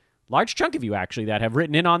the large chunk of you, actually, that have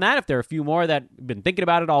written in on that. If there are a few more that have been thinking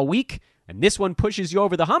about it all week, and this one pushes you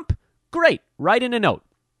over the hump, great. Write in a note.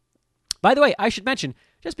 By the way, I should mention,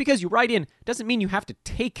 just because you write in doesn't mean you have to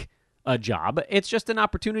take a job. It's just an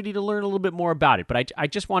opportunity to learn a little bit more about it. But I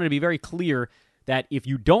just wanted to be very clear that if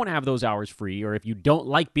you don't have those hours free, or if you don't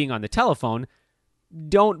like being on the telephone,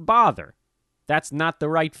 don't bother. That's not the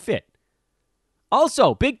right fit.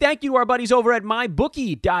 Also, big thank you to our buddies over at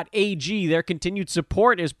mybookie.ag. Their continued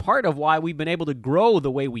support is part of why we've been able to grow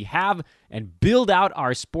the way we have and build out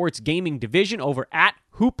our sports gaming division over at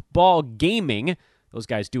Hoopball Gaming. Those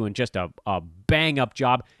guys doing just a bang-up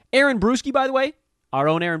job. Aaron Brewski, by the way, our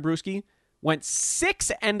own Aaron Brewski, went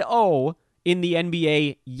 6-0 in the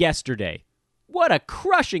NBA yesterday. What a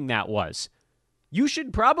crushing that was. You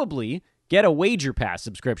should probably get a Wager Pass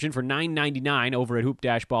subscription for $9.99 over at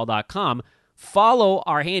hoop-ball.com. Follow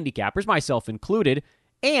our handicappers, myself included,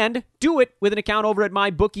 and do it with an account over at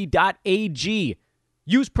mybookie.ag.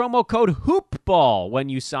 Use promo code HOOPBALL when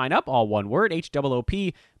you sign up, all one word, HOOPBALL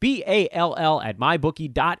at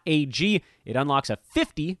mybookie.ag. It unlocks a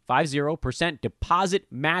 50% deposit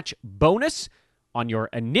match bonus on your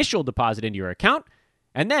initial deposit into your account,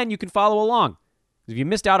 and then you can follow along. If you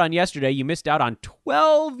missed out on yesterday, you missed out on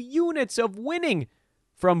 12 units of winning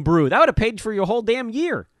from Brew. That would have paid for your whole damn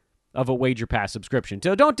year of a Wager Pass subscription.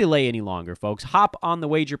 So don't delay any longer, folks. Hop on the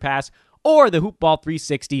Wager Pass or the Hoopball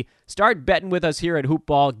 360. Start betting with us here at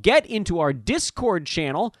Hoopball. Get into our Discord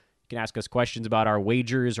channel. You can ask us questions about our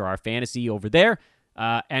wagers or our fantasy over there,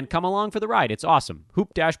 and come along for the ride. It's awesome.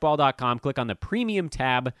 Hoop-ball.com. Click on the Premium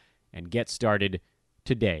tab and get started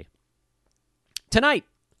today. Tonight,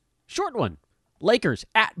 short one. Lakers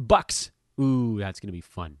at Bucks. Ooh, that's going to be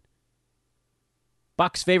fun.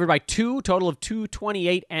 Bucks favored by 2, total of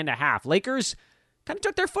 228.5. Lakers kind of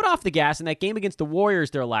took their foot off the gas in that game against the Warriors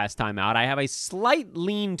their last time out. I have a slight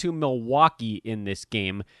lean to Milwaukee in this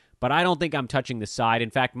game, but I don't think I'm touching the side. In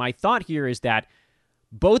fact, my thought here is that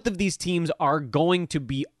Both of these teams are going to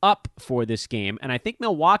be up for this game, and I think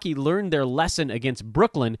Milwaukee learned their lesson against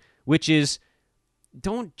Brooklyn, which is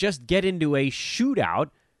don't just get into a shootout,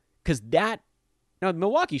 because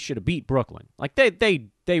Milwaukee should have beat Brooklyn. Like,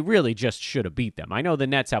 they really just should have beat them. I know the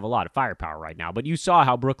Nets have a lot of firepower right now, but you saw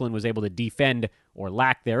how Brooklyn was able to defend, or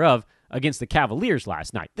lack thereof, against the Cavaliers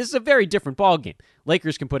last night. This is a very different ballgame.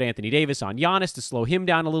 Lakers can put Anthony Davis on Giannis to slow him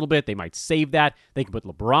down a little bit. They might save that. They can put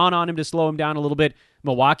LeBron on him to slow him down a little bit.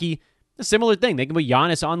 Milwaukee, a similar thing. They can put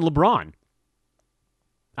Giannis on LeBron.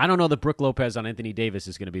 I don't know that Brook Lopez on Anthony Davis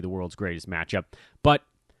is going to be the world's greatest matchup, but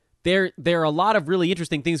there are a lot of really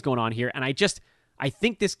interesting things going on here, and I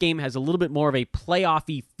think this game has a little bit more of a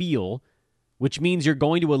playoff-y feel, which means you're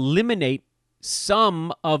going to eliminate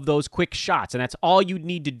some of those quick shots, and that's all you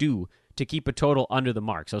need to do to keep a total under the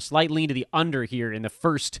mark. So slight lean to the under here in the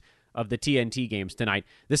first of the TNT games tonight.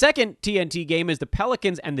 The second TNT game is the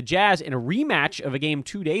Pelicans and the Jazz in a rematch of a game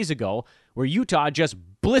 2 days ago where Utah just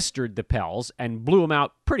blistered the Pels and blew them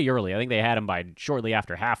out pretty early. I think they had them by shortly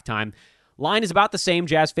after halftime. Line is about the same.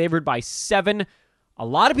 Jazz favored by 7. A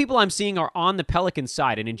lot of people I'm seeing are on the Pelicans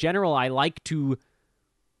side, and in general, I like to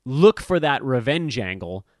look for that revenge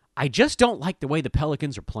angle. I just don't like the way the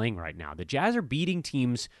Pelicans are playing right now. The Jazz are beating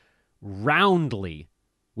teams roundly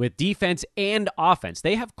with defense and offense.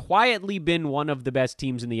 They have quietly been one of the best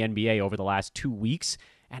teams in the NBA over the last 2 weeks,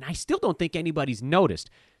 and I still don't think anybody's noticed.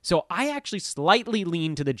 So I actually slightly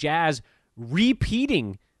lean to the Jazz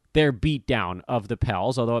repeating their beatdown of the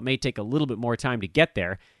Pels, although it may take a little bit more time to get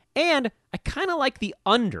there. And I kind of like the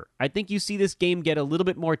under. I think you see this game get a little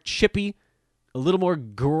bit more chippy, a little more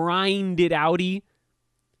grinded outy.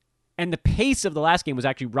 And the pace of the last game was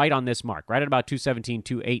actually right on this mark, right at about 217,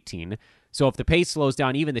 218. So if the pace slows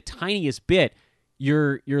down even the tiniest bit,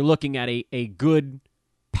 you're looking at a good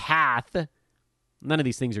path. None of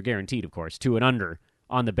these things are guaranteed, of course, to an under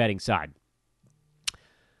on the betting side.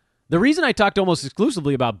 The reason I talked almost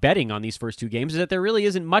exclusively about betting on these first 2 games is that there really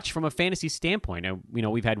isn't much from a fantasy standpoint.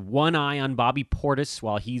 We've had one eye on Bobby Portis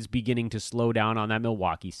while he's beginning to slow down on that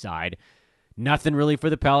Milwaukee side. Nothing really for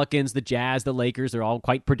the Pelicans, the Jazz, the Lakers. They're all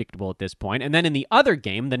quite predictable at this point. And then in the other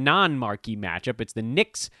game, the non-marquee matchup, it's the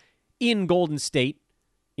Knicks in Golden State,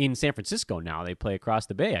 in San Francisco now. They play across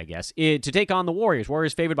the bay, I guess, to take on the Warriors.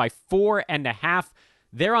 Warriors favored by 4.5.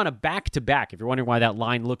 They're on a back-to-back. If you're wondering why that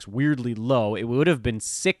line looks weirdly low, it would have been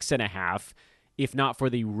 6.5 if not for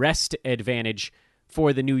the rest advantage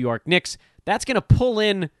for the New York Knicks. That's going to pull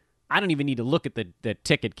in, I don't even need to look at the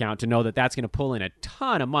ticket count to know that that's going to pull in a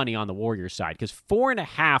ton of money on the Warriors side, because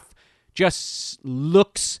 4.5 just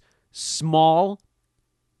looks small.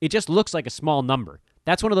 It just looks like a small number.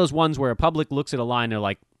 That's one of those ones where a public looks at a line and they're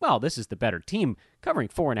like, well, this is the better team. Covering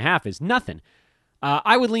 4.5 is nothing.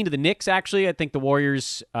 I would lean to the Knicks, actually. I think the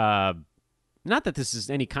Warriors, not that this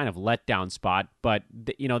is any kind of letdown spot, but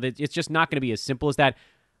it's just not going to be as simple as that.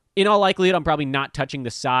 In all likelihood, I'm probably not touching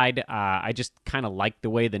the side. I just kind of like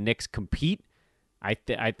the way the Knicks compete. I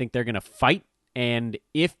think they're going to fight, and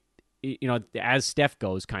if, as Steph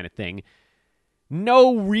goes kind of thing.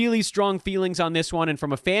 No really strong feelings on this one, and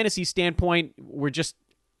from a fantasy standpoint, we're just,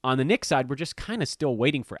 on the Knicks side, we're just kind of still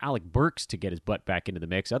waiting for Alec Burks to get his butt back into the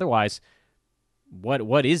mix. Otherwise,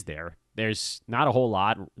 what is there? There's not a whole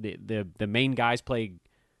lot. The main guys play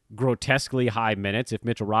grotesquely high minutes. If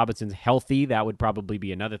Mitchell Robinson's healthy, that would probably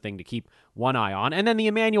be another thing to keep one eye on. And then the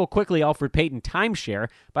Emmanuel Quickley, Alfred Payton timeshare,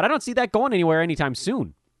 but I don't see that going anywhere anytime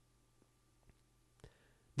soon.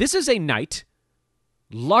 This is a night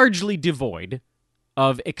largely devoid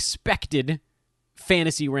of expected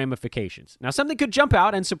fantasy ramifications. Now, something could jump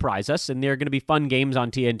out and surprise us, and there are going to be fun games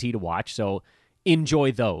on TNT to watch, so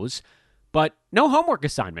enjoy those. But no homework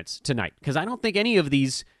assignments tonight, because I don't think any of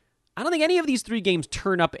these 3 games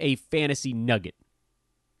turn up a fantasy nugget.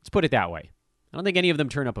 Let's put it that way. I don't think any of them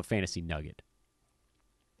turn up a fantasy nugget.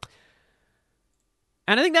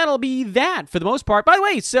 And I think that'll be that for the most part. By the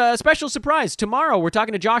way, it's a special surprise. Tomorrow, we're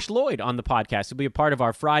talking to Josh Lloyd on the podcast. It'll be a part of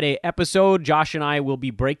our Friday episode. Josh and I will be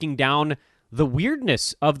breaking down the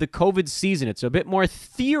weirdness of the COVID season. It's a bit more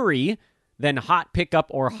theory than hot pickup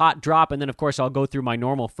or hot drop. And then, of course, I'll go through my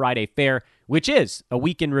normal Friday fare, which is a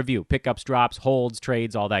weekend review. Pickups, drops, holds,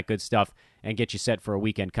 trades, all that good stuff, and get you set for a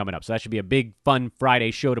weekend coming up. So that should be a big, fun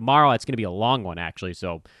Friday show tomorrow. It's going to be a long one, actually.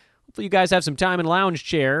 So hopefully you guys have some time in a lounge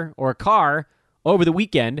chair or a car over the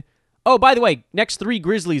weekend. Oh, by the way, next 3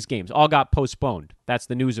 Grizzlies games all got postponed. That's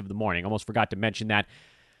the news of the morning. Almost forgot to mention that.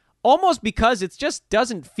 Almost because it just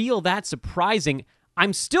doesn't feel that surprising.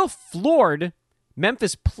 I'm still floored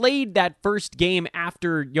Memphis played that first game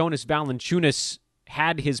after Jonas Valanciunas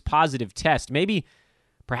had his positive test. Maybe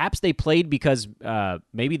Perhaps they played because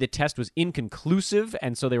maybe the test was inconclusive,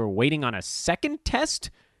 and so they were waiting on a second test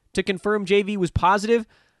to confirm JV was positive.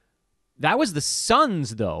 That was the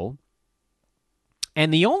Suns, though.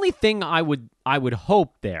 And the only thing I would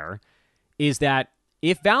hope there is that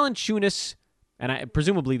if Valanciunas, and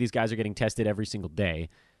presumably these guys are getting tested every single day,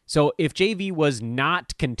 so if JV was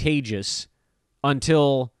not contagious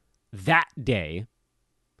until that day,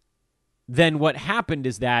 then what happened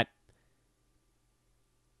is that,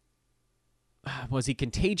 was he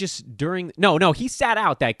contagious during? No, he sat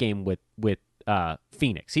out that game with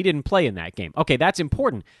Phoenix. He didn't play in that game. Okay, that's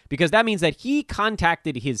important because that means that he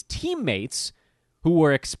contacted his teammates who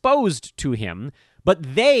were exposed to him,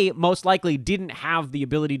 but they most likely didn't have the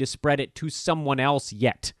ability to spread it to someone else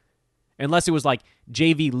yet. Unless it was like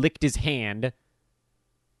JV licked his hand,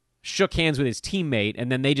 shook hands with his teammate,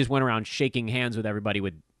 and then they just went around shaking hands with everybody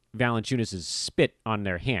with Valanciunas' spit on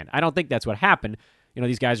their hand. I don't think that's what happened.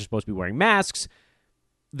 These guys are supposed to be wearing masks.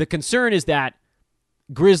 The concern is that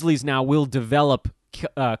Grizzlies now will develop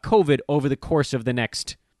COVID over the course of the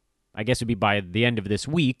next, I guess it would be by the end of this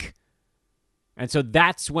week. And so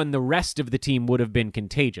that's when the rest of the team would have been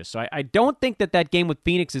contagious. So I don't think that game with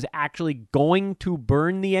Phoenix is actually going to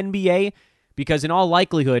burn the NBA because in all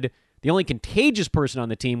likelihood, the only contagious person on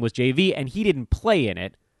the team was JV, and he didn't play in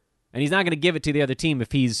it. And he's not going to give it to the other team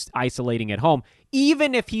if he's isolating at home.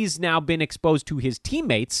 Even if he's now been exposed to his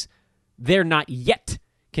teammates, they're not yet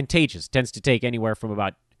contagious. It tends to take anywhere from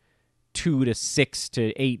about 2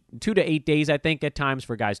 to 8 days, I think, at times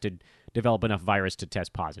for guys to develop enough virus to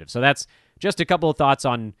test positive. So that's just a couple of thoughts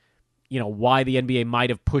on, why the NBA might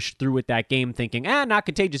have pushed through with that game thinking, not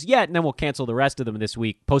contagious yet, and then we'll cancel the rest of them this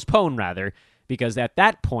week, postpone rather, because at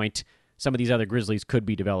that point, some of these other Grizzlies could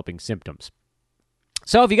be developing symptoms.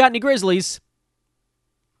 So if you got any Grizzlies,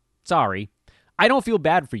 sorry. I don't feel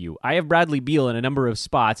bad for you. I have Bradley Beal in a number of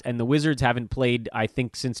spots, and the Wizards haven't played, I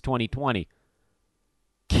think, since 2020.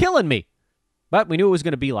 Killing me. But we knew it was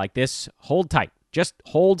going to be like this. Hold tight. Just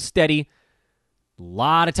hold steady. A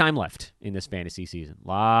lot of time left in this fantasy season. A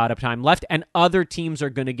lot of time left, and other teams are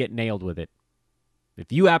going to get nailed with it.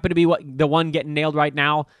 If you happen to be the one getting nailed right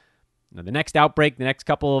now, the next outbreak, the next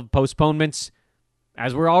couple of postponements,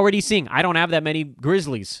 as we're already seeing, I don't have that many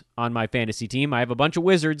Grizzlies on my fantasy team. I have a bunch of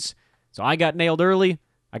Wizards, so I got nailed early.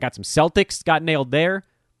 I got some Celtics, got nailed there.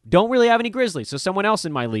 Don't really have any Grizzlies, so someone else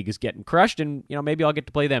in my league is getting crushed, and maybe I'll get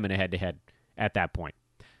to play them in a head-to-head at that point.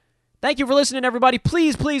 Thank you for listening, everybody.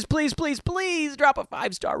 Please, please, please, please, please drop a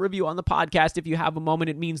 5-star review on the podcast if you have a moment.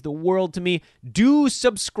 It means the world to me. Do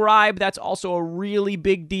subscribe. That's also a really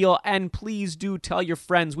big deal, and please do tell your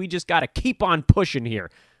friends. We just got to keep on pushing here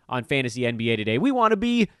on Fantasy NBA Today. We want to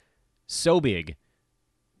be so big.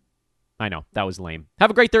 I know, that was lame.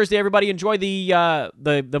 Have a great Thursday, everybody. Enjoy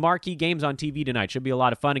the marquee games on TV tonight. Should be a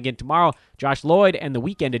lot of fun again tomorrow. Josh Lloyd and the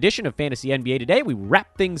weekend edition of Fantasy NBA Today. We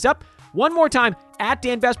wrap things up one more time at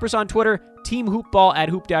Dan Vespers on Twitter, Team Hoopball at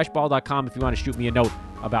hoop-ball.com if you want to shoot me a note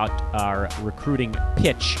about our recruiting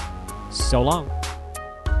pitch. So long.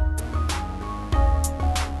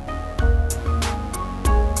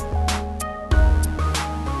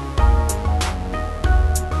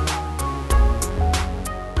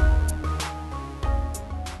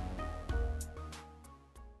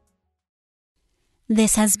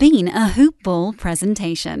 This has been a Hoop Ball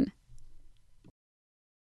presentation.